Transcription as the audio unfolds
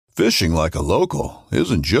Fishing like a local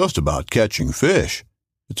isn't just about catching fish.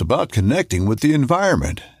 It's about connecting with the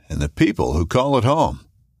environment and the people who call it home.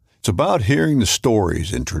 It's about hearing the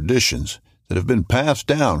stories and traditions that have been passed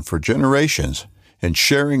down for generations and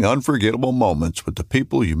sharing unforgettable moments with the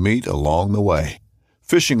people you meet along the way.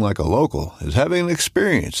 Fishing like a local is having an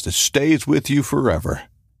experience that stays with you forever.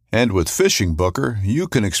 And with Fishing Booker, you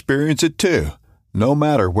can experience it too, no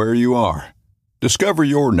matter where you are. Discover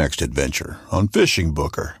your next adventure on Fishing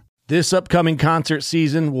Booker. This upcoming concert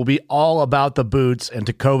season will be all about the boots, and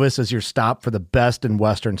Tecovas is your stop for the best in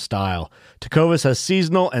Western style. Tecovas has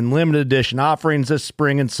seasonal and limited edition offerings this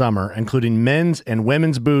spring and summer, including men's and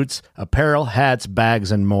women's boots, apparel, hats,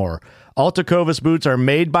 bags, and more. All Tecovas boots are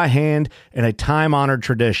made by hand in a time-honored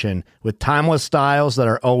tradition with timeless styles that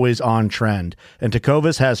are always on trend. And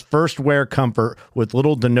Tecovas has first wear comfort with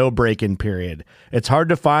little to no break-in period. It's hard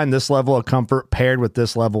to find this level of comfort paired with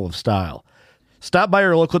this level of style. Stop by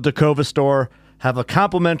your local Tecovas store, have a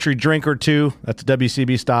complimentary drink or two, that's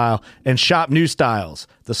WCB style, and shop new styles.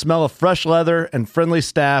 The smell of fresh leather and friendly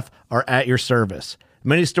staff are at your service.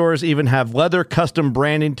 Many stores even have leather custom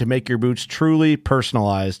branding to make your boots truly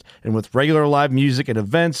personalized. And with regular live music and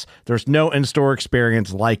events, there's no in-store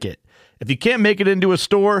experience like it. If you can't make it into a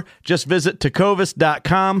store, just visit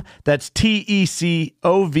tecovas.com. That's TECOVAS.com.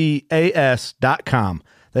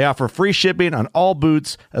 They offer free shipping on all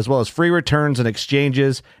boots, as well as free returns and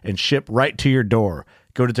exchanges, and ship right to your door.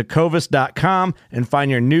 Go to tecovas.com and find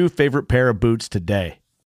your new favorite pair of boots today.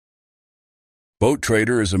 Boat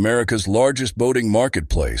Trader is America's largest boating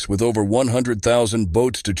marketplace with over 100,000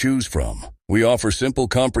 boats to choose from. We offer simple,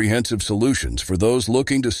 comprehensive solutions for those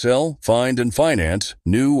looking to sell, find, and finance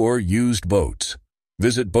new or used boats.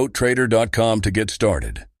 Visit BoatTrader.com to get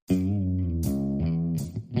started.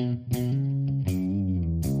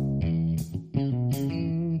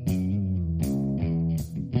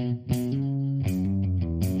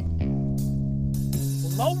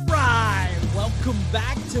 Welcome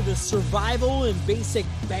back to the Survival and Basic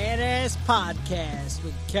Badass Podcast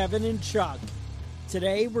with Kevin and Chuck.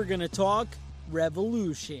 Today we're going to talk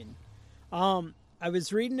revolution. I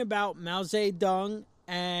was reading about Mao Zedong,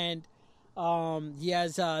 and he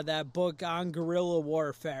has that book on guerrilla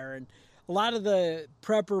warfare. And a lot of the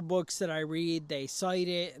prepper books that I read, they cite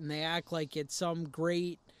it and they act like it's some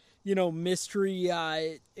great, mystery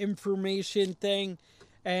information thing.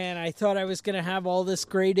 And I thought I was going to have all this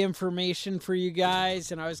great information for you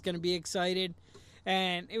guys, and I was going to be excited.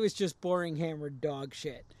 And it was just boring, hammered dog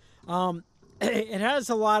shit. It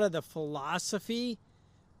has a lot of the philosophy,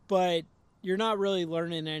 but you're not really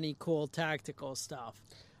learning any cool tactical stuff.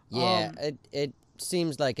 Yeah, it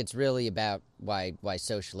seems like it's really about why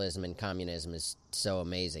socialism and communism is so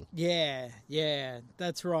amazing. Yeah,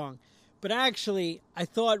 that's wrong. But actually, I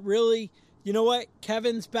thought really, you know what?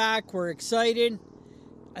 Kevin's back. We're excited.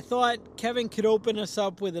 I thought Kevin could open us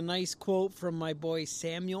up with a nice quote from my boy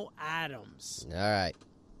Samuel Adams. All right.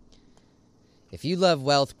 If you love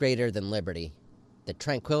wealth greater than liberty, the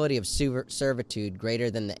tranquility of servitude greater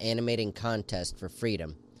than the animating contest for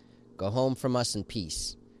freedom, go home from us in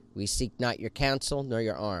peace. We seek not your counsel nor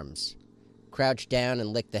your arms. Crouch down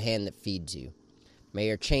and lick the hand that feeds you. May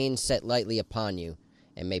your chains set lightly upon you,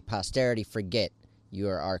 and may posterity forget you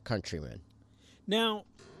are our countrymen. Now,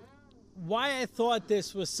 why I thought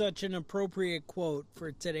this was such an appropriate quote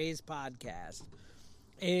for today's podcast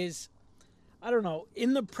is, I don't know,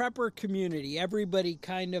 in the prepper community, everybody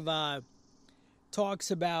kind of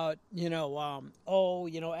talks about,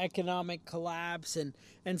 economic collapse, and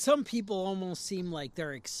some people almost seem like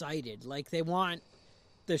they're excited, like they want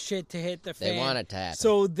the shit to hit the fan. They want it to happen.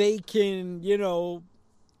 So they can,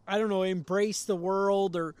 embrace the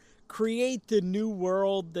world or create the new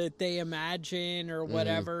world that they imagine or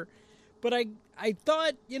whatever. But I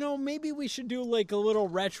thought, maybe we should do like a little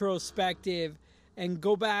retrospective and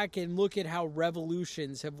go back and look at how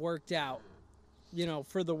revolutions have worked out,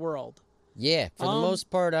 for the world. Yeah, for the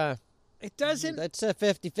most part, it doesn't. That's a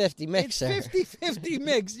 50-50 mix. It's 50-50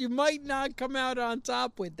 mix. You might not come out on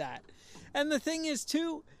top with that. And the thing is,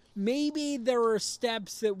 too, maybe there are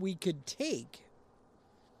steps that we could take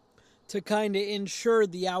to kind of ensure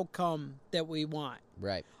the outcome that we want.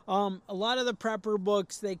 Right. A lot of the prepper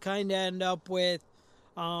books, they kind of end up with,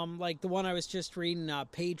 like the one I was just reading,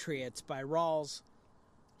 Patriots by Rawls.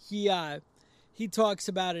 He talks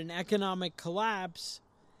about an economic collapse,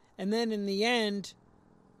 and then in the end,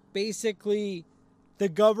 basically, the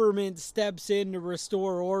government steps in to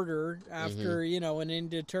restore order after, an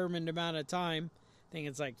indeterminate amount of time. I think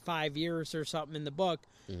it's like 5 years or something in the book.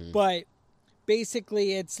 But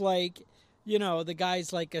basically, it's like, the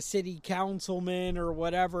guy's like a city councilman or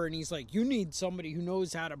whatever, and he's like, you need somebody who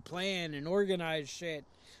knows how to plan and organize shit,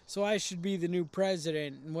 so I should be the new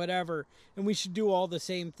president and whatever, and we should do all the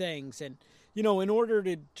same things. And, in order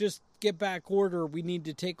to just get back order, we need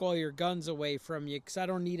to take all your guns away from you, because I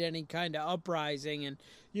don't need any kind of uprising. And,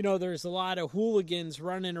 there's a lot of hooligans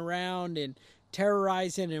running around and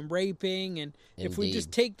terrorizing and raping, and if we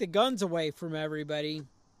just take the guns away from everybody,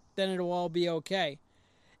 then it'll all be okay.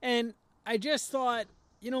 And I just thought,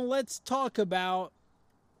 let's talk about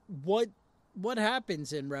what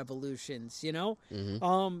happens in revolutions,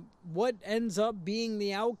 what ends up being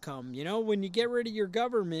the outcome. When you get rid of your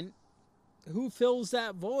government, who fills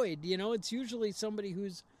that void? It's usually somebody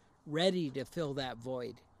who's ready to fill that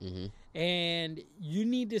void. And you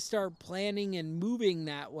need to start planning and moving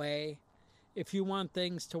that way if you want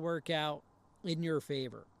things to work out in your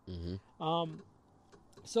favor.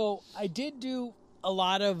 So I did do a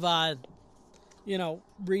lot of,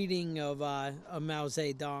 reading of Mao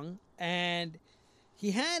Zedong, and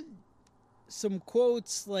he had some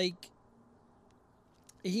quotes, like,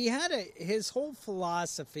 his whole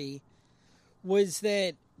philosophy was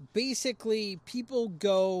that basically people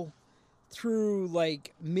go through,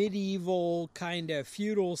 like, medieval kind of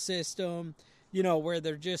feudal system, where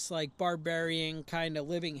they're just like barbarian kind of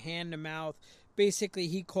living hand to mouth. Basically,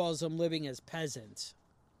 he calls them living as peasants.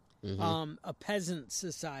 A peasant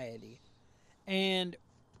society. And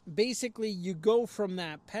basically you go from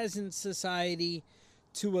that peasant society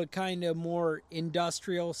to a kind of more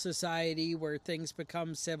industrial society where things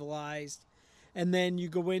become civilized, and then you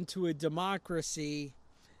go into a democracy,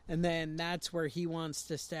 and then that's where he wants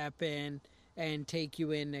to step in and take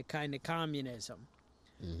you into kind of communism.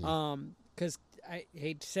 Because I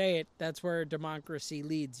hate to say it, that's where democracy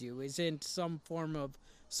leads you, is in some form of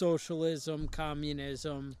socialism,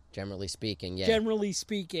 communism. Generally speaking, yeah. Generally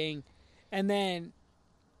speaking. And then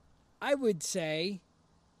I would say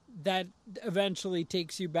that eventually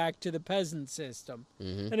takes you back to the peasant system.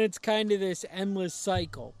 And it's kind of this endless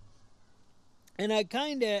cycle. And I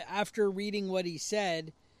kind of, after reading what he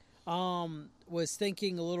said, was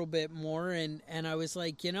thinking a little bit more, and I was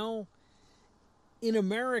like, in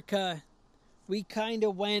America, we kind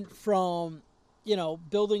of went from,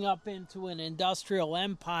 building up into an industrial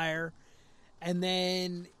empire, and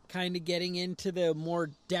then kind of getting into the more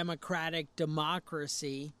democratic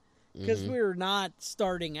democracy, because we were not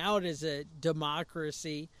starting out as a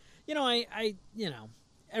democracy.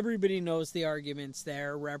 Everybody knows the arguments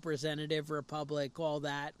there, representative republic, all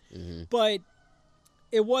that. But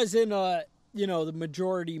it wasn't the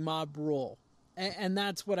majority mob rule. And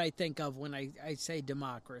that's what I think of when I say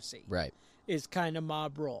democracy. Right. Is kind of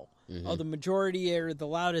mob rule. The majority are the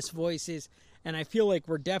loudest voices. And I feel like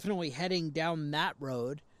we're definitely heading down that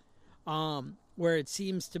road, where it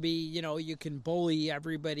seems to be, you can bully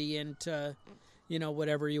everybody into,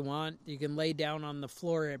 whatever you want. You can lay down on the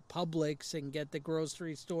floor at Publix and get the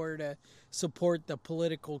grocery store to support the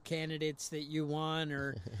political candidates that you want,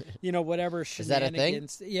 or, whatever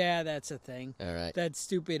shenanigans. Is that a thing? Yeah, that's a thing. All right. That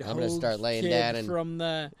stupid I'm going to start laying kid down and...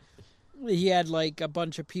 from he had like a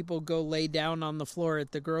bunch of people go lay down on the floor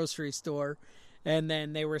at the grocery store. And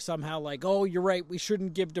then they were somehow like, oh, you're right, we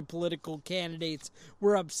shouldn't give to political candidates.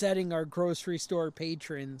 We're upsetting our grocery store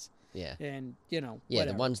patrons. Yeah. And, Yeah,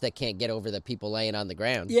 whatever. the ones that can't get over the people laying on the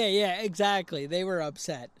ground. Yeah, exactly. They were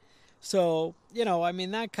upset. So,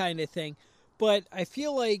 that kind of thing. But I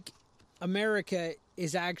feel like America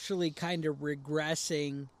is actually kind of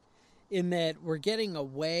regressing in that we're getting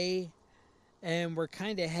away and we're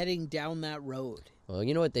kind of heading down that road. Well,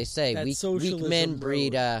 you know what they say, That weak socialism men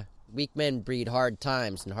breed... road. Weak men breed hard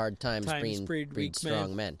times, and hard times breed weak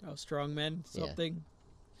strong men. Oh, strong men, something.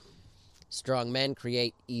 Yeah. Strong men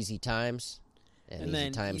create easy times, and easy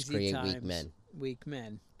then times create weak men. Weak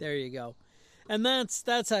men. There you go. And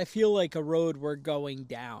that's I feel like a road we're going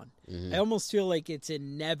down. I almost feel like it's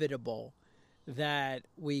inevitable that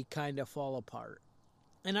we kind of fall apart.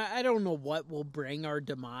 And I don't know what will bring our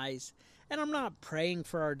demise. And I'm not praying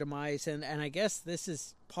for our demise. And I guess this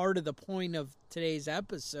is part of the point of today's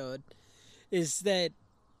episode, is that,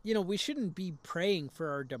 we shouldn't be praying for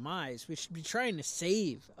our demise. We should be trying to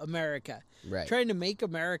save America. Right. Trying to make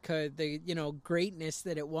America the, greatness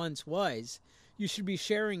that it once was. You should be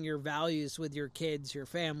sharing your values with your kids, your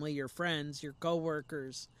family, your friends, your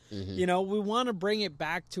coworkers. We want to bring it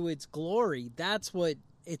back to its glory. That's what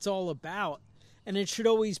it's all about. And it should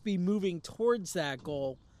always be moving towards that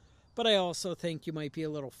goal. But I also think you might be a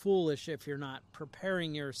little foolish if you're not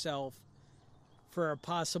preparing yourself for a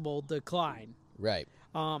possible decline. Right.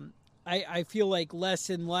 I feel like less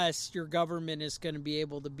and less your government is going to be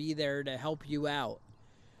able to be there to help you out.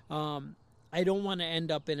 I don't want to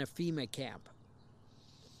end up in a FEMA camp.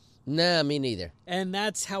 Nah, me neither. And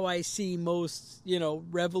that's how I see most,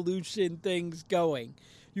 revolution things going.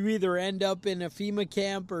 You either end up in a FEMA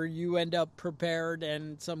camp or you end up prepared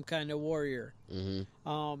and some kind of warrior.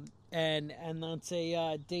 Mm-hmm. And that's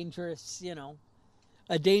a dangerous,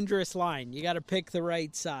 a dangerous line. You got to pick the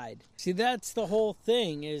right side. See, that's the whole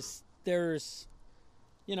thing is there's,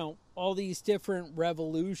 all these different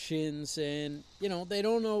revolutions and, they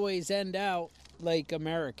don't always end out like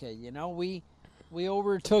America. We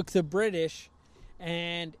overtook the British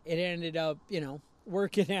and it ended up,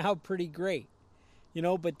 working out pretty great.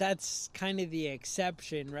 But that's kind of the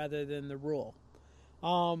exception rather than the rule.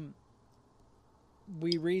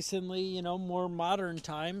 We recently, more modern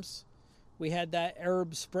times, we had that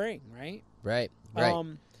Arab Spring, right? Right. A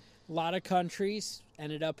lot of countries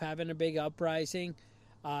ended up having a big uprising.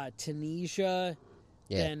 Tunisia.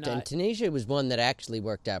 Yeah, and Tunisia was one that actually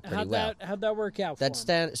worked out pretty well. How'd that work out for them?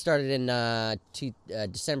 That started in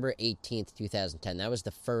December 18th, 2010. That was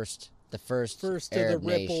the first Arab of the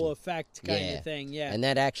ripple nation. Effect kind of thing, yeah. And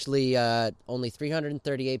that actually, only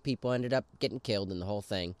 338 people ended up getting killed in the whole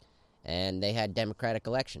thing. And they had democratic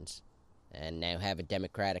elections. And now have a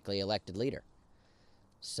democratically elected leader.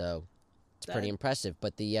 So, it's pretty impressive.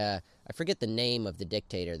 But I forget the name of the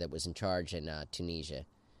dictator that was in charge in Tunisia.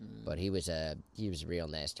 But he was a real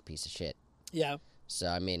nasty piece of shit. Yeah. So,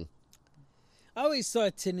 I mean, I always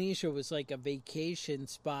thought Tunisia was like a vacation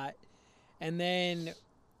spot. And then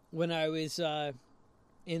when I was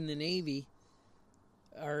in the Navy,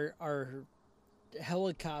 our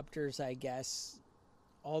helicopters, I guess,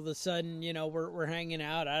 all of a sudden, we're hanging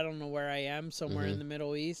out. I don't know where I am, somewhere in the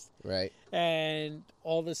Middle East. Right. And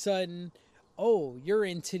all of a sudden, oh, you're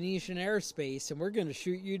in Tunisian airspace and we're going to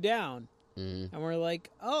shoot you down. Mm-hmm. And we're like,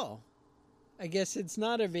 oh, I guess it's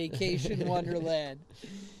not a vacation wonderland.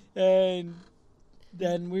 And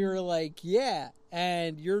then we were like, yeah,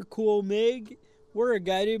 and you're cool, MiG. We're a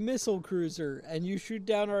guided missile cruiser, and you shoot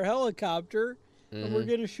down our helicopter, and we're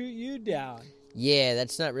going to shoot you down. Yeah,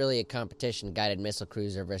 that's not really a competition, guided missile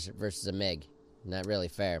cruiser versus a MiG. Not really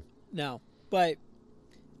fair. No, but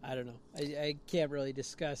I don't know. I can't really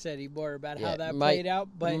discuss any more about how that played out.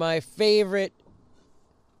 But my favorite,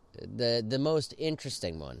 the most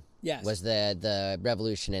interesting one, was the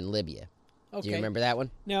revolution in Libya. Okay. Do you remember that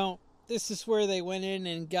one? No. This is where they went in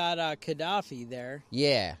and got Gaddafi there.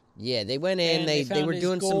 Yeah, they went in. They were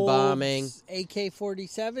doing some bombing.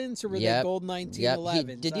 AK-47s, or were they gold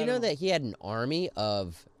 1911s? Did you know that he had an army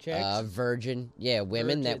of virgin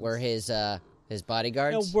women that were his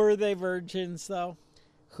bodyguards? No, were they virgins though?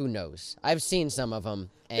 Who knows? I've seen some of them,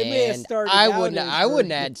 and I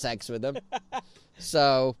wouldn't have had sex with them.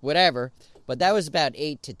 So whatever. But that was about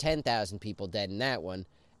 8,000 to 10,000 people dead in that one.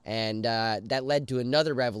 And that led to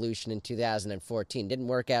another revolution in 2014. Didn't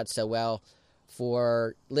work out so well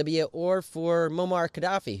for Libya or for Muammar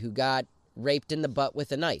Gaddafi, who got raped in the butt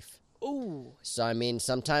with a knife. Ooh. So, I mean,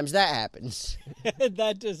 sometimes that happens.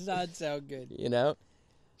 That does not sound good.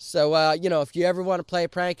 So, if you ever want to play a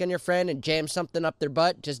prank on your friend and jam something up their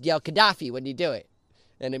butt, just yell Gaddafi when you do it.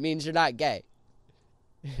 And it means you're not gay.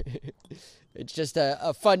 It's just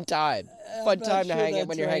a fun time. Fun time to hang out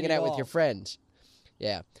when you're hanging out with your friends.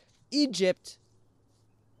 Yeah. Egypt,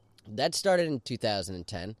 that started in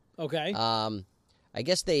 2010. Okay. I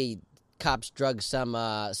guess cops drugged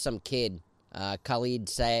some kid, Khalid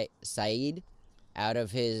Saeed, out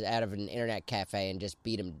of an internet cafe and just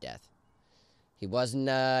beat him to death. He wasn't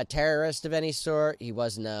a terrorist of any sort. He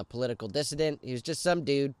wasn't a political dissident. He was just some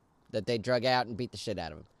dude that they drug out and beat the shit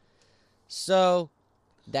out of him. So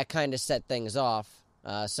that kind of set things off.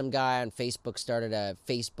 Some guy on Facebook started a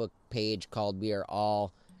Facebook page called We Are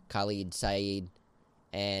All Khalid Saeed.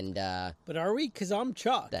 And, but are we? Because I'm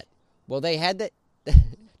Chuck. They had that.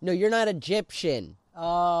 No, you're not Egyptian.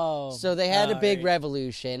 Oh. So they had a big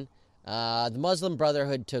revolution. The Muslim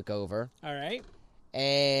Brotherhood took over. All right.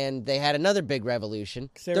 And they had another big revolution.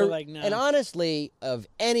 They were like, no. And honestly, of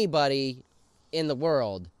anybody in the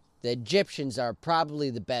world, the Egyptians are probably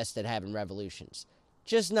the best at having revolutions.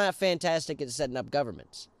 Just not fantastic at setting up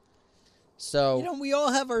governments. So we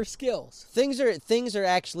all have our skills. Things are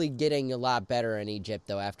actually getting a lot better in Egypt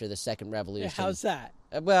though after the second revolution. How's that?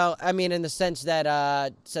 Well, I mean, in the sense that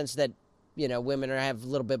women have a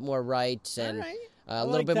little bit more rights and a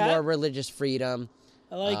little bit more religious freedom.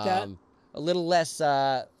 I like that. A little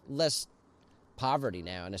less poverty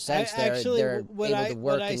now. In a sense, they're able to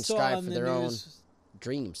work and strive for their own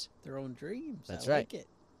dreams. Their own dreams. That's right. Like it.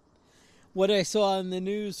 What I saw on the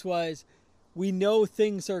news was, we know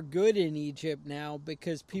things are good in Egypt now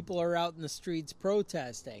because people are out in the streets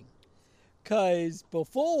protesting. Because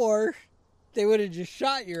before, they would have just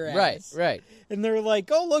shot your ass. Right. And they're like,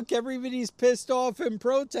 oh, look, everybody's pissed off and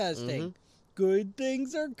protesting. Mm-hmm. Good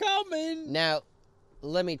things are coming. Now,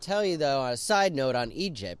 let me tell you, though, on a side note on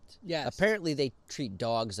Egypt, Yes. apparently they treat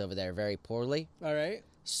dogs over there very poorly. All right.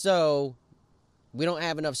 So, we don't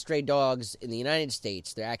have enough stray dogs in the United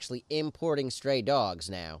States. They're actually importing stray dogs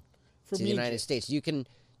now From to the United Egypt. States.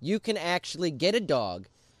 You can actually get a dog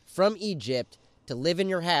from Egypt to live in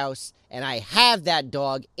your house, and I have that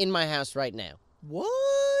dog in my house right now. What?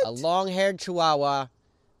 A long-haired Chihuahua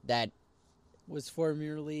that Was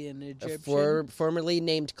formerly an Egyptian. formerly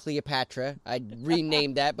named Cleopatra. I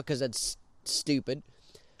renamed that because that's stupid.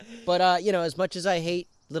 But as much as I hate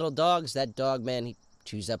little dogs, that dog, man, he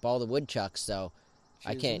chews up all the woodchucks. So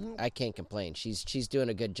I can't complain. She's doing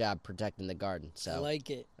a good job protecting the garden. So I like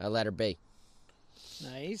it. I let her be.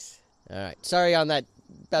 Nice. All right. Sorry on that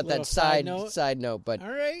about Little that side note, but All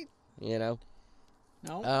right. No.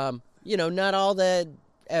 No. Not all the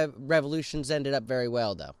revolutions ended up very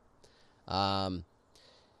well though.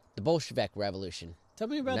 The Bolshevik Revolution. Tell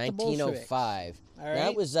me about the Bolsheviks. 1905. All right.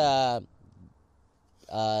 That was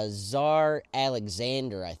Tsar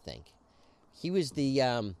Alexander, I think. He was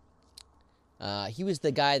the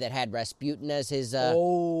guy that had Rasputin as his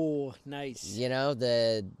oh, nice.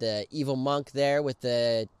 the evil monk there with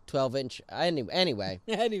the 12-inch. Anyway,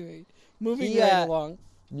 Anyway, moving He, right along.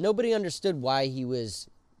 nobody understood why he was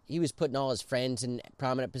putting all his friends in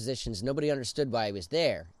prominent positions. Nobody understood why he was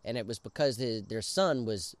there, and it was because their son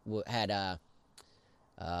had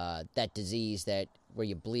that disease where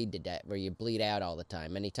you bleed to death, where you bleed out all the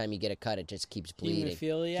time. Anytime you get a cut, it just keeps bleeding.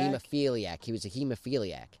 Hemophiliac? He was a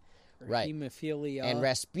hemophiliac. Right. Hemophilia. And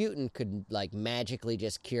Rasputin could magically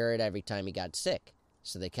just cure it every time he got sick.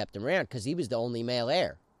 So they kept him around because he was the only male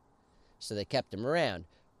heir. So they kept him around.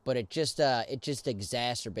 But it just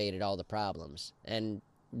exacerbated all the problems. And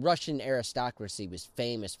Russian aristocracy was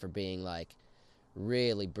famous for being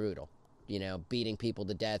really brutal. Beating people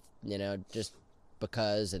to death, just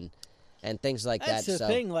because and things like That's that. the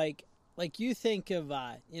thing. Like you think of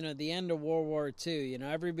the end of World War II.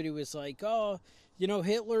 Everybody was like, oh,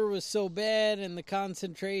 Hitler was so bad and the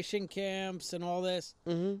concentration camps and all this.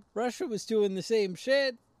 Mm-hmm. Russia was doing the same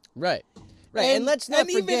shit. Right. And let's not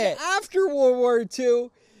forget. Even after World War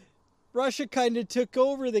II, Russia kind of took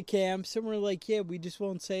over the camps and we're like, yeah, we just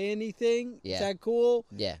won't say anything. Yeah. Is that cool?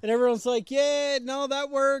 Yeah. And everyone's like, yeah, no,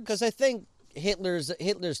 that works. Because I think Hitler's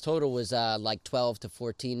total was 12 to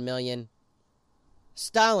 14 million.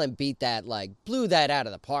 Stalin beat that, blew that out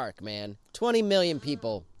of the park, man. 20 million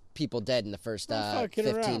people dead in the first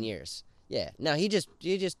 15 years. Yeah. No, he just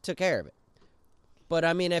took care of it. But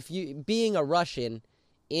I mean, being a Russian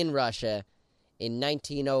in Russia in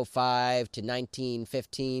 1905 to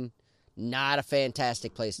 1915, not a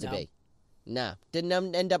fantastic place to be. No,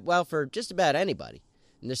 didn't end up well for just about anybody,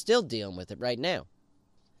 and they're still dealing with it right now.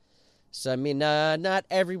 So I mean, not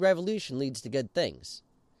every revolution leads to good things,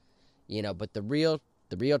 But the real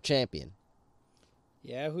champion.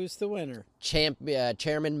 Yeah, who's the winner?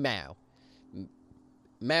 Chairman Mao.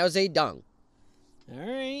 Mao Zedong. All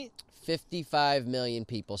right. 55 million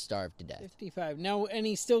people starved to death. 55. Now, and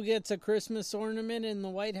he still gets a Christmas ornament in the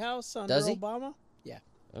White House under Does he? Obama? Yeah.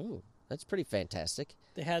 Oh, that's pretty fantastic.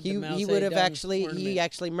 They had He the Mao would have Zedong ornament. he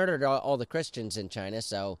actually murdered all the Christians in China,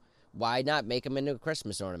 so why not make him into a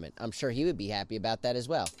Christmas ornament? I'm sure he would be happy about that as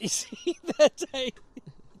well. You see, that's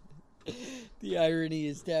the irony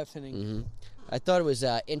is deafening. Mm-hmm. I thought it was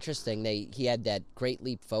interesting. He had that Great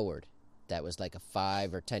Leap Forward. That was like a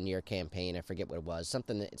 5 or 10 year campaign. I forget what it was.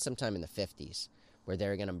 Sometime in the 50s, where they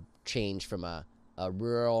were going to change from a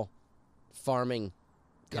rural farming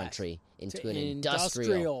country into an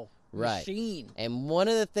industrial machine. Right. And one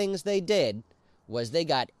of the things they did was they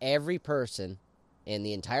got every person in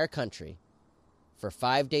the entire country for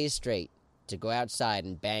 5 days straight to go outside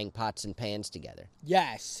and bang pots and pans together.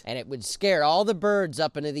 Yes. And it would scare all the birds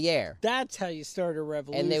up into the air. That's how you start a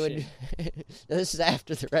revolution. And they would... This is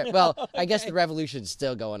after the... Well, okay. I guess the revolution's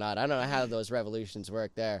still going on. I don't know how those revolutions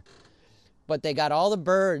work there. But they got all the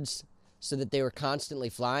birds so that they were constantly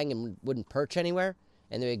flying and wouldn't perch anywhere.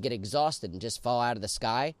 And they would get exhausted and just fall out of the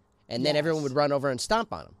sky. And then everyone would run over and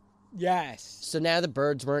stomp on them. Yes. So now the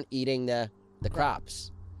birds weren't eating the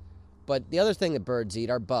crops. But the other thing that birds eat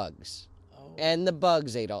are bugs. And the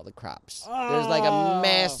bugs ate all the crops. There's like a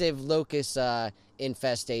massive locust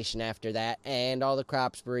infestation after that, and all the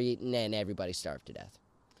crops were eaten, and everybody starved to death.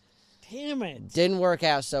 Damn it. Didn't work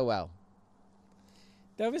out so well.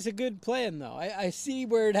 That was a good plan, though. I see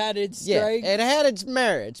where it had its strength. Yeah, it had its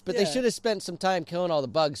merits, but they should have spent some time killing all the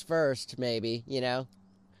bugs first, maybe,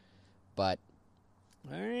 But,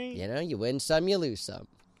 all right. you win some, you lose some.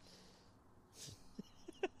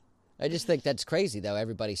 I just think that's crazy, though.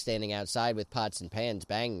 Everybody standing outside with pots and pans,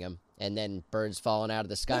 banging them, and then birds falling out of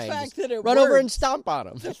the sky and just run over and stomp on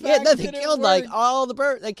them. Yeah, no, they killed like all the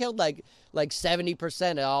birds. They killed like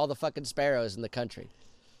 70% of all the fucking sparrows in the country.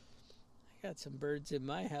 I got some birds in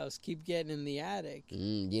my house. Keep getting in the attic.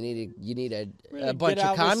 You need a bunch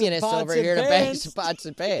of communists over here to bang some pots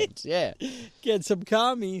and pans. Yeah, get some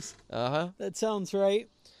commies. That sounds right.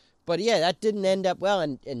 But yeah, that didn't end up well,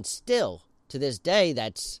 and still to this day,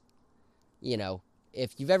 that's, you know,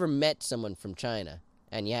 if you've ever met someone from China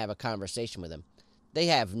and you have a conversation with them, they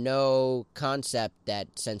have no concept that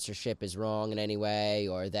censorship is wrong in any way,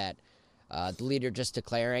 or that the leader just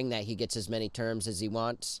declaring that he gets as many terms as he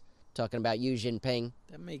wants. Talking about Xi Jinping.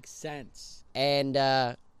 That makes sense. And,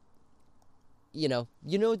 you know,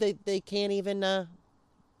 they can't even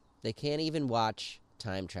watch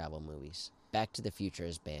time travel movies. Back to the Future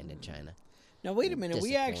is banned in China. Now, wait a minute.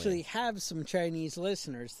 We actually have some Chinese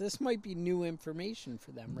listeners. This might be new information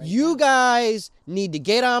for them, right? You guys need to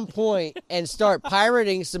get on point and start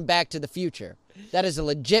pirating some Back to the Future. That is a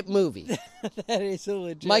legit movie. That is a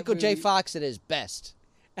legit Michael movie. J. Fox at his best.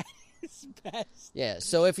 His best. Yeah,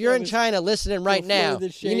 so if you're in China listening right now,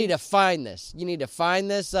 you need to find this. You need to find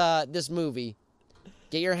this this movie.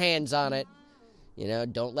 Get your hands on it. You know,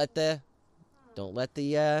 don't let the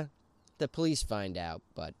police find out,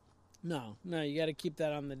 but No, you got to keep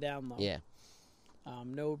that on the down low. yeah.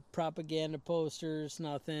 No propaganda posters,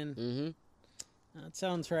 nothing. Mm-hmm. That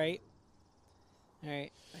sounds right. All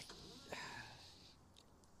right.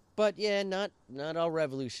 But yeah, not all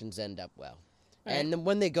revolutions end up well. Right. And then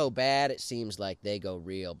when they go bad, it seems like they go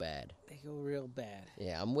real bad. They go real bad.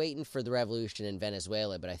 Yeah, I'm waiting for the revolution in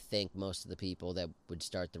Venezuela, but I think most of the people that would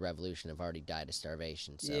start the revolution have already died of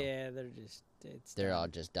starvation. So Yeah, they're all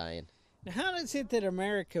just dying. Now, how is it that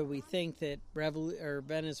America, we think that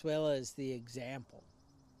Venezuela is the example?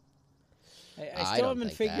 I still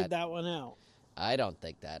haven't figured that one out. I don't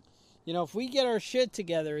think that. You know, if we get our shit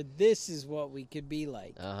together, this is what we could be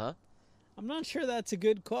like. Uh-huh. I'm not sure that's a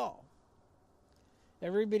good call.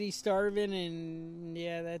 Everybody's starving, and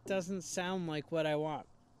yeah, that doesn't sound like what I want.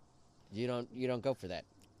 You don't go for that.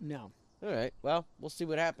 No. All right. Well, we'll see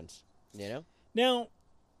what happens. You know. Now,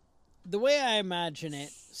 the way I imagine it,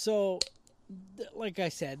 so like I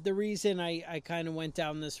said, the reason I kind of went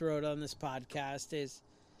down this road on this podcast is,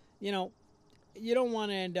 you know, you don't want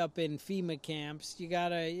to end up in FEMA camps. You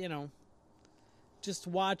gotta, you know, just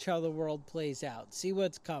watch how the world plays out, see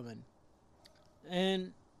what's coming,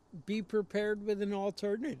 and be prepared with an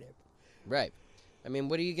alternative. Right. I mean,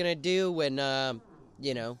 what are you gonna do when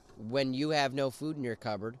you know, when you have no food in your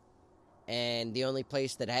cupboard, and the only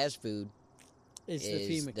place that has food is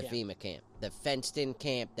the FEMA camp, the fenced-in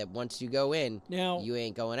camp that once you go in, now, you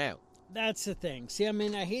ain't going out. That's the thing. See, I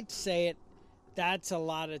mean, I hate to say it, that's a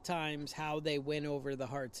lot of times how they win over the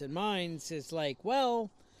hearts and minds. Is like, well,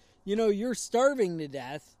 you know, you're starving to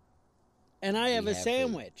death, and I have a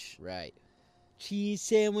sandwich. Food. Right. Cheese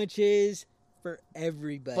sandwiches for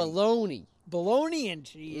everybody. Bologna and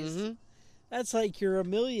cheese. Mm-hmm. That's like you're a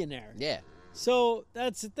millionaire. Yeah. So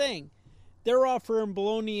that's the thing. They're offering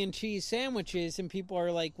bologna and cheese sandwiches, and people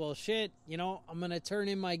are like, well, shit, you know, I'm going to turn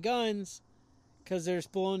in my guns because there's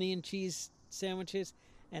bologna and cheese sandwiches.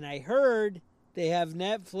 And I heard they have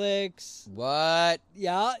Netflix. What?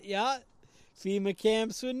 Yeah. FEMA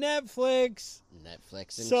camps with Netflix.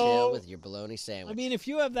 Netflix and chill with your bologna sandwich. I mean, if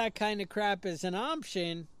you have that kind of crap as an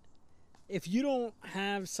option, if you don't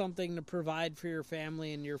have something to provide for your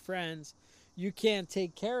family and your friends, you can't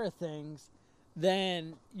take care of things,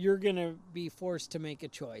 then you're going to be forced to make a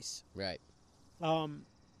choice. Right.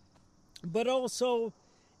 But also,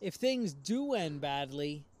 if things do end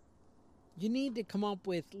badly, you need to come up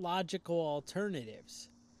with logical alternatives.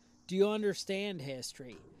 Do you understand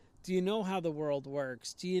history? Do you know how the world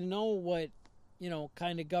works? Do you know what, you know,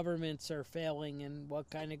 kind of governments are failing and what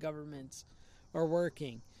kind of governments are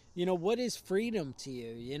working? You know, what is freedom to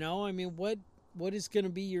you? You know, I mean, what is going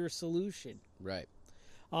to be your solution? Right.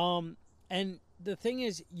 And the thing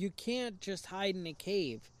is, you can't just hide in a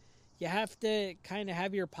cave. You have to kind of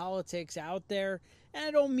have your politics out there. And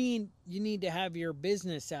I don't mean you need to have your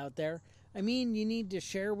business out there. I mean, you need to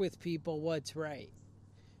share with people what's right.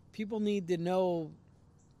 People need to know,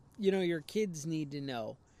 you know, your kids need to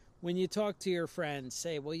know. When you talk to your friends,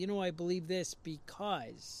 say, well, you know, I believe this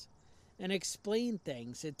because, and explain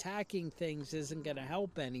things. Attacking things isn't going to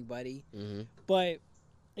help anybody. Mm-hmm. But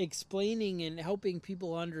explaining and helping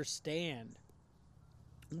people understand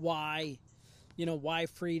why, you know, why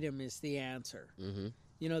freedom is the answer. Mm-hmm.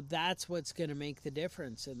 You know, that's what's going to make the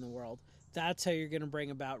difference in the world. That's how you're going to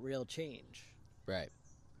bring about real change. Right.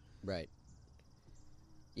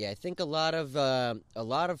 Yeah, I think a lot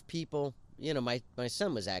of people, my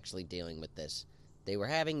son was actually dealing with this. They were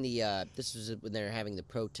having this was when they were having the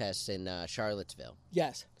protests in Charlottesville.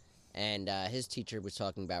 Yes. And his teacher was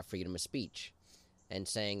talking about freedom of speech and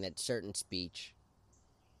saying that certain speech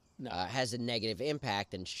has a negative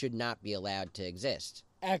impact and should not be allowed to exist.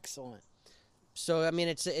 Excellent. So, I mean,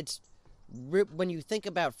 it's when you think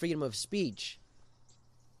about freedom of speech,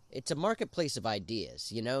 it's a marketplace of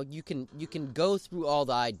ideas. You can go through all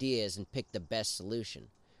the ideas and pick the best solution.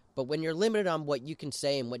 But when you're limited on what you can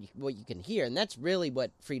say and what you can hear, and that's really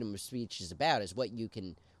what freedom of speech is about, is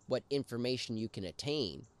what information you can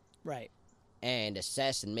attain, right, and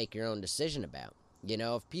assess and make your own decision about.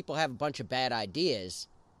 If people have a bunch of bad ideas,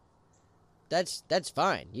 that's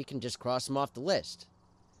fine. You can just cross them off the list.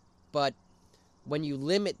 But when you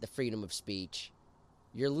limit the freedom of speech,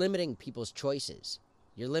 you're limiting people's choices.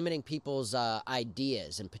 You're limiting people's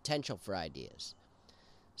ideas and potential for ideas.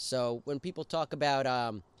 So when people talk about,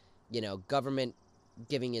 government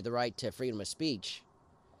giving you the right to freedom of speech,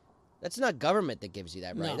 that's not government that gives you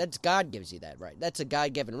that right. No. That's God gives you that right. That's a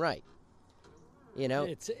God-given right.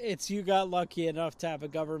 It's you got lucky enough to have a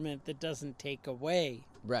government that doesn't take away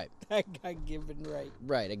right that God-given right.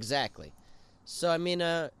 Right, exactly. So, I mean,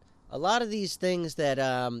 a lot of these things that,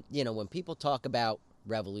 when people talk about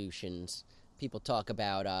revolutions, people talk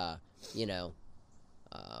about,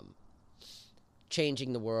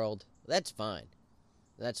 changing the world, that's fine.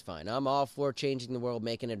 That's fine. I'm all for changing the world,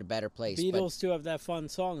 making it a better place. Beatles too have that fun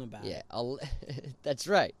song about it. Yeah, that's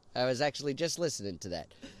right. I was actually just listening to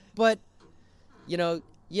that. But, you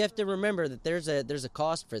have to remember that there's a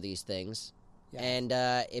cost for these things. Yes. And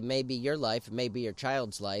it may be your life, it may be your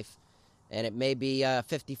child's life, and it may be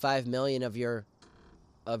 55 million of your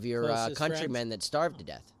countrymen that starved to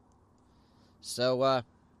death. So,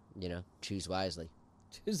 choose wisely.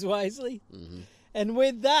 Choose wisely. Mm-hmm. And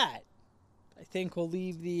with that, I think we'll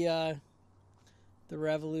leave the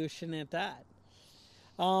revolution at that.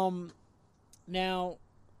 Now,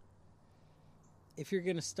 if you're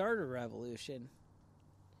going to start a revolution,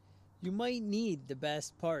 you might need the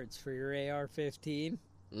best parts for your AR-15.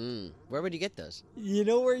 Where would you get those? You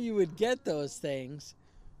know where you would get those things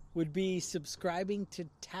would be subscribing to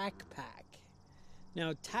TacPack.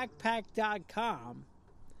 Now, TacPack.com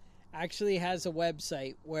actually has a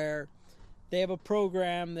website where they have a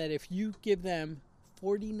program that if you give them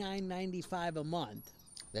 $49.95 a month,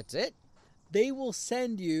 that's it. They will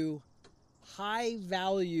send you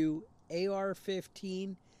high-value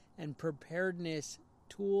AR-15 and preparedness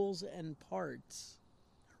tools and parts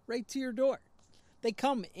right to your door. They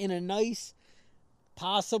come in a nice,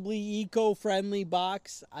 possibly eco-friendly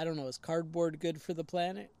box. I don't know, is cardboard good for the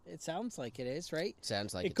planet? It sounds like it is, right?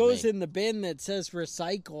 Sounds like it goes in the bin that says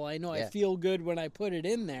recycle. I know, yeah. I feel good when I put it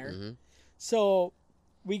in there. Mm-hmm. So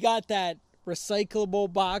we got that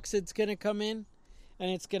recyclable box that's going to come in,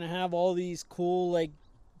 and it's going to have all these cool,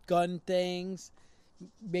 gun things,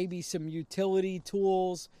 maybe some utility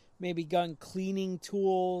tools, maybe gun cleaning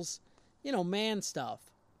tools, man stuff.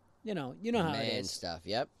 You know how it is. Man stuff,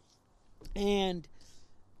 yep. And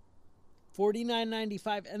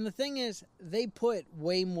 $49.95. And the thing is, they put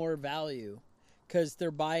way more value because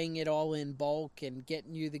they're buying it all in bulk and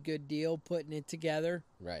getting you the good deal, putting it together.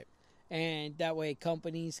 Right. And that way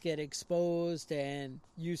companies get exposed and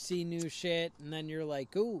you see new shit. And then you're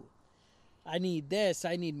like, ooh, I need this.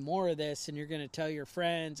 I need more of this. And you're going to tell your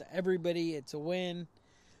friends, everybody, it's a win.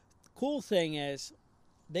 The cool thing is,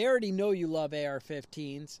 they already know you love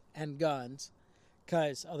AR-15s and guns,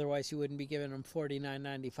 because otherwise you wouldn't be giving them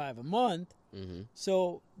 $49.95 a month. Mm-hmm.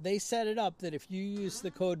 So they set it up that if you use the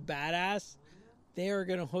code BADASS, they are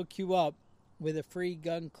going to hook you up with a free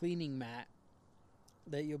gun cleaning mat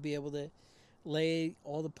that you'll be able to lay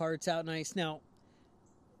all the parts out nice. Now,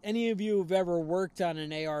 any of you who've ever worked on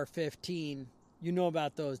an AR-15, you know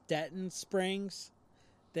about those deton springs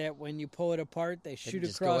that when you pull it apart, they shoot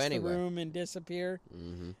across the room and disappear.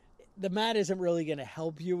 Mm-hmm. The mat isn't really going to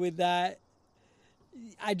help you with that.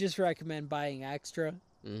 I just recommend buying extra.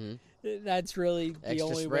 Mm-hmm. That's really the extra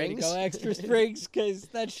only springs? way to go. Extra springs, because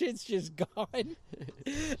that shit's just gone.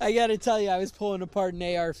 I got to tell you, I was pulling apart an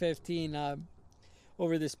AR-15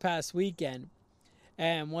 over this past weekend,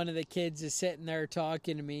 and one of the kids is sitting there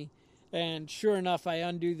talking to me, and sure enough, I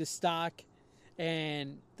undo the stock,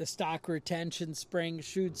 and the stock retention spring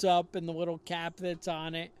shoots up in the little cap that's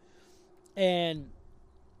on it and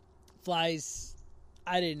flies,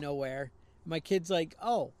 I didn't know where. My kid's like,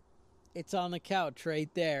 oh, it's on the couch right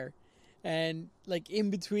there. And in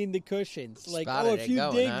between the cushions. If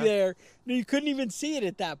you dig there. No, you couldn't even see it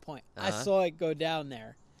at that point. I saw it go down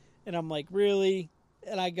there. And I'm like, really?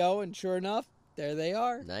 And I go, and sure enough, there they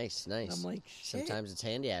are. Nice. I'm like, shit. Sometimes it's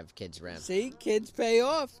handy to have kids around. See, kids pay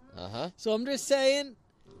off. Uh-huh. So I'm just saying,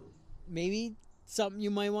 maybe something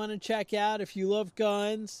you might want to check out if you love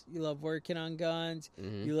guns, you love working on guns,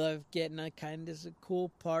 you love getting that kind of cool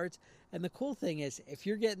parts. And the cool thing is, if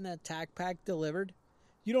you're getting that tack pack delivered,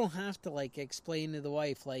 you don't have to like explain to the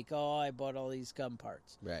wife like, "Oh, I bought all these gun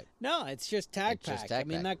parts." Right. No, it's just tack pack. I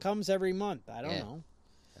mean, that comes every month. I don't know.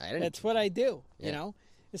 That's what I do. Yeah. You know,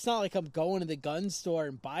 it's not like I'm going to the gun store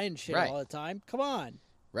and buying shit all the time. Come on.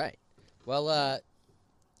 Right. Well,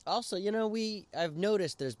 also, you know, I've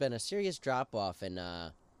noticed there's been a serious drop off in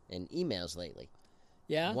emails lately.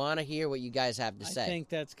 Yeah. Want to hear what you guys have to say? I think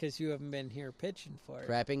that's because you haven't been here pitching for it.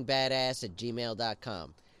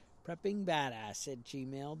 PreppingBadass@gmail.com.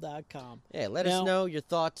 PreppingBadass@gmail.com. Yeah, let us know your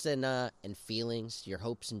thoughts and feelings, your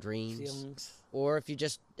hopes and dreams. Or if you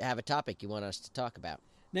just have a topic you want us to talk about.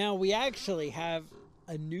 Now, we actually have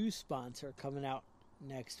a new sponsor coming out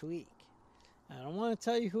next week. I don't want to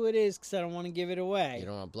tell you who it is because I don't want to give it away. You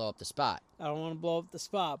don't want to blow up the spot. I don't want to blow up the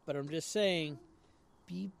spot, but I'm just saying,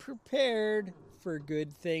 be prepared for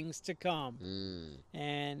good things to come.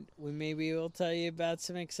 And we may be able to tell you about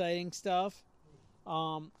some exciting stuff.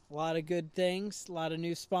 A lot of good things, a lot of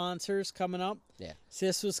new sponsors coming up. Yeah. So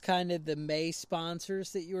this was kind of the May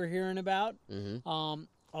sponsors that you were hearing about.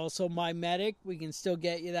 Also, My Medic, we can still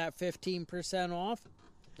get you that 15% off.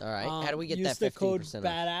 All right. How do we get use that 15% the code off?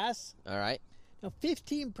 BADASS. All right. Now,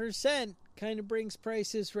 15% kind of brings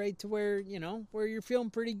prices right to where, you know, where you're feeling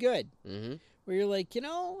pretty good. Where you're like, you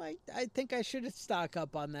know, I think I should stock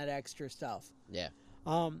up on that extra stuff. Yeah.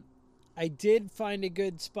 I did find a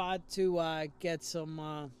good spot to get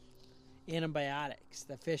some antibiotics,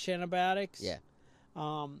 the fish antibiotics. Yeah.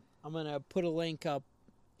 I'm going to put a link up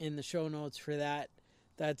in the show notes for that.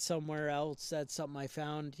 That's somewhere else. That's something I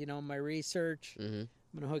found, you know, in my research. I'm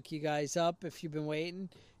going to hook you guys up if you've been waiting.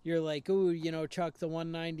 You're like, ooh, you know, Chuck, the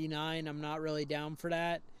 $199, I'm not really down for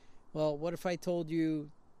that. Well, what if I told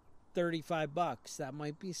you $35? That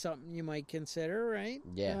might be something you might consider, right?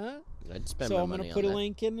 Yeah. I'd spend so my I'm money going to put on a that.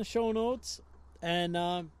 link in the show notes, and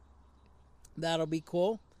that'll be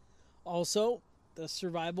cool. Also, the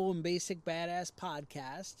Survival and Basic Badass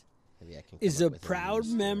podcast Maybe I can come is up a with proud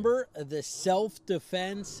news member of the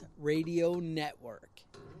Self-Defense Radio Network.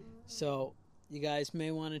 So you guys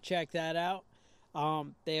may want to check that out.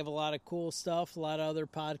 They have a lot of cool stuff, a lot of other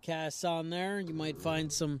podcasts on there. You might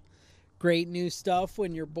find some great new stuff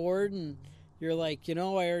when you're bored and you're like, you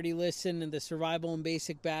know, I already listened to the Survival and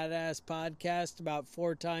Basic Badass podcast about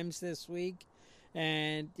 4 times this week.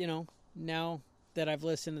 And, you know, now that I've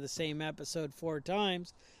listened to the same episode 4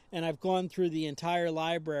 times and I've gone through the entire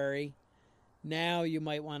library, now you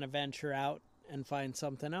might want to venture out and find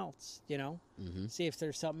something else, you know, see if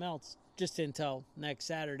there's something else. Just until next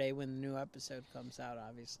Saturday when the new episode comes out,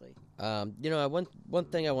 obviously. You know, one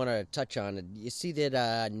thing I want to touch on. You see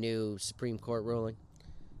that new Supreme Court ruling?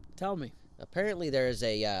 Tell me. Apparently, there's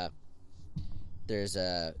a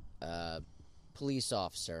police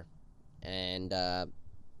officer, and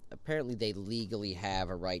apparently they legally have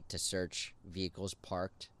a right to search vehicles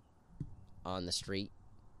parked on the street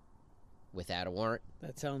without a warrant.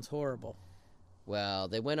 That sounds horrible. Well,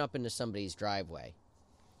 they went up into somebody's driveway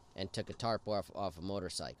and took a tarp off a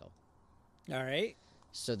motorcycle. All right.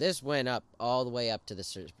 So this went up all the way up to the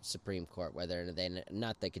Supreme Court, whether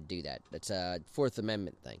they could do that. It's a Fourth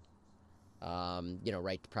Amendment thing. You know,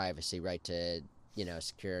 right to privacy, right to, you know,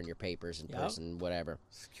 securing your papers in person, whatever.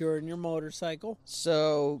 Securing your motorcycle.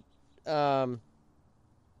 So,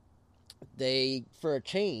 they, for a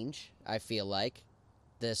change, I feel like,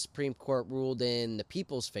 the Supreme Court ruled in the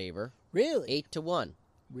people's favor. Really? 8-1.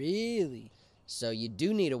 Really? So you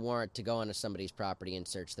do need a warrant to go onto somebody's property and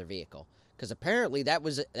search their vehicle. Because apparently that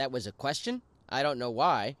was a question. I don't know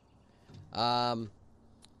why. But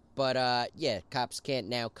cops can't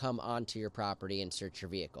now come onto your property and search your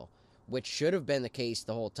vehicle, which should have been the case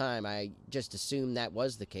the whole time. I just assumed that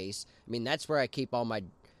was the case. I mean, that's where I keep all my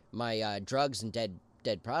drugs and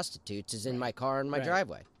dead prostitutes is in my car in my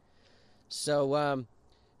driveway. So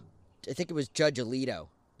I think it was Judge Alito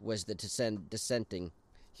was the dissenting.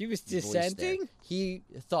 He was dissenting? He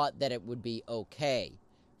thought that it would be okay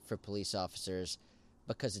for police officers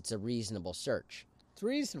because it's a reasonable search. It's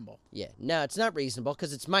reasonable. Yeah. No, it's not reasonable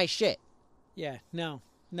because it's my shit. Yeah, no.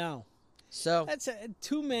 So that's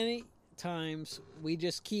too many times we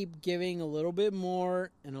just keep giving a little bit more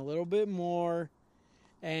and a little bit more,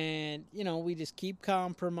 and, you know, we just keep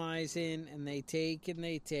compromising, and they take,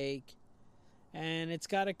 and it's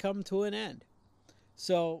got to come to an end.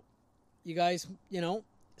 So, you guys, you know,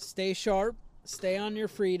 stay sharp, stay on your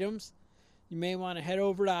freedoms. you may want to head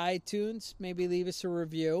over to iTunes, maybe leave us a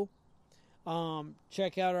review.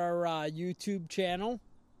 Check out our YouTube channel,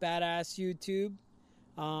 Badass YouTube.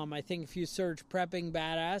 I think if you search Prepping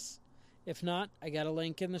Badass. If not, I got a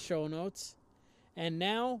link in the show notes. And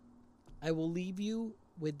now, I will leave you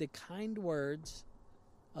with the kind words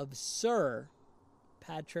of Sir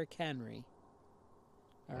Patrick Henry.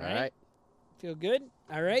 All right? Feel good?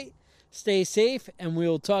 All right. Stay safe, and we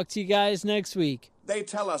will talk to you guys next week. They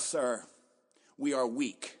tell us, sir, we are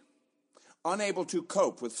weak, unable to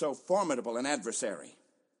cope with so formidable an adversary.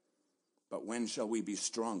 But when shall we be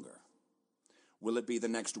stronger? Will it be the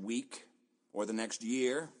next week or the next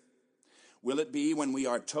year? Will it be when we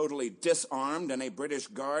are totally disarmed and a British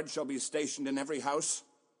guard shall be stationed in every house?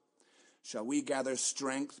 Shall we gather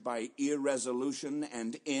strength by irresolution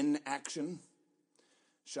and inaction?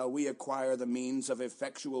 Shall we acquire the means of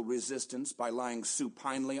effectual resistance by lying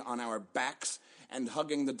supinely on our backs and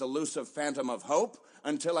hugging the delusive phantom of hope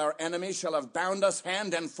until our enemy shall have bound us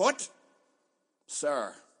hand and foot?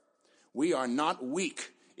 Sir, we are not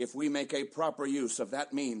weak if we make a proper use of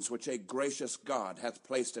that means which a gracious God hath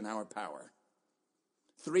placed in our power.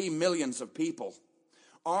 3 millions of people,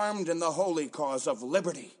 armed in the holy cause of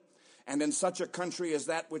liberty, and in such a country as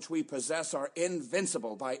that which we possess, are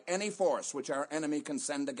invincible by any force which our enemy can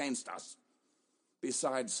send against us.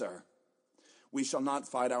 Besides, sir, we shall not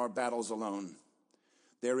fight our battles alone.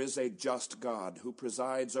 There is a just God who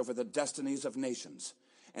presides over the destinies of nations,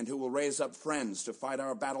 and who will raise up friends to fight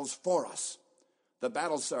our battles for us. The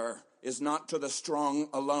battle, sir, is not to the strong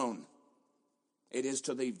alone. It is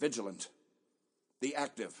to the vigilant, the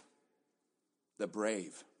active, the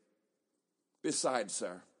brave. Besides,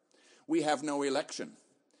 sir, we have no election.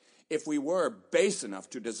 If we were base enough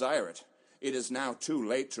to desire it, it is now too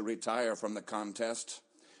late to retire from the contest.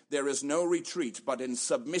 There is no retreat but in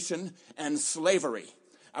submission and slavery.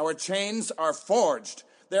 Our chains are forged.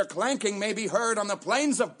 Their clanking may be heard on the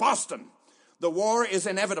plains of Boston. The war is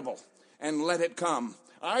inevitable, and let it come.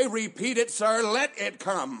 I repeat it, sir, let it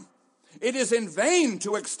come. It is in vain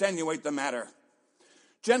to extenuate the matter.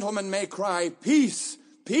 Gentlemen may cry, peace,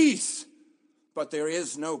 peace, but there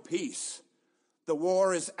is no peace. The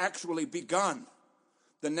war is actually begun.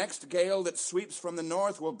 The next gale that sweeps from the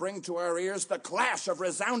north will bring to our ears the clash of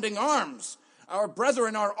resounding arms. Our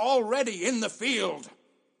brethren are already in the field.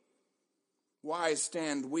 Why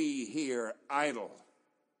stand we here idle?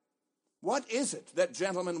 What is it that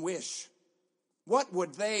gentlemen wish? What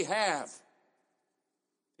would they have?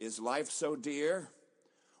 Is life so dear,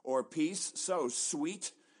 or peace so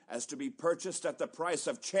sweet, as to be purchased at the price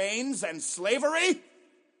of chains and slavery?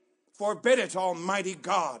 Forbid it, Almighty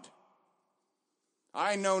God.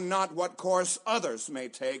 I know not what course others may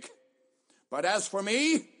take, but as for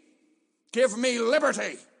me, give me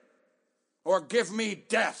liberty, or give me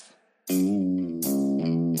death.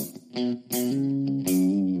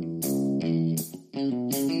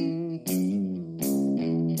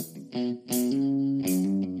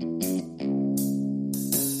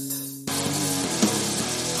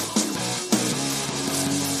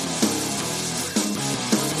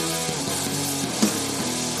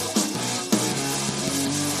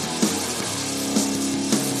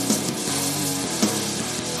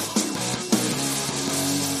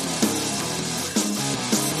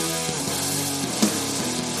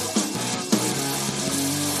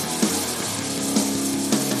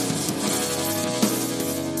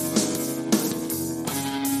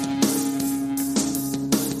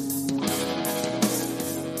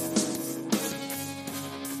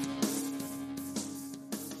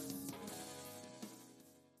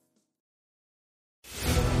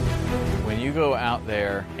 You go out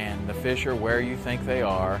there and the fish are where you think they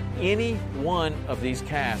are. Any one of these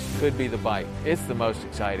casts could be the bite. It's the most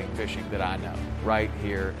exciting fishing that I know, right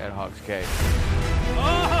here at Hawks Cave.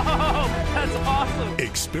 Oh, that's awesome!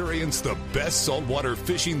 Experience the best saltwater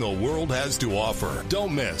fishing the world has to offer.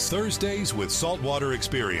 Don't miss Thursdays with Saltwater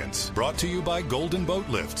Experience, brought to you by Golden Boat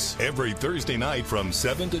Lifts, every Thursday night from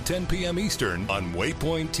 7 to 10 p.m. Eastern on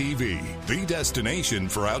Waypoint TV, the destination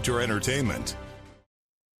for outdoor entertainment.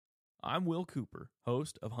 I'm Will Cooper,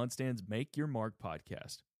 host of HuntStand's Make Your Mark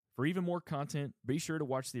podcast. For even more content, be sure to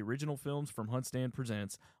watch the original films from HuntStand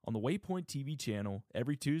Presents on the Waypoint TV channel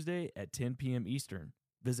every Tuesday at 10 p.m. Eastern.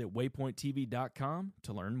 Visit waypointtv.com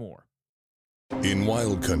to learn more. In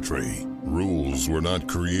Wild Country, rules were not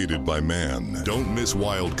created by man. Don't miss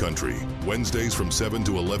Wild Country, Wednesdays from 7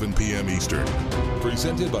 to 11 p.m. Eastern.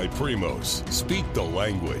 Presented by Primos. Speak the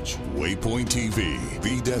language. Waypoint TV,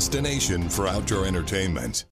 the destination for outdoor entertainment.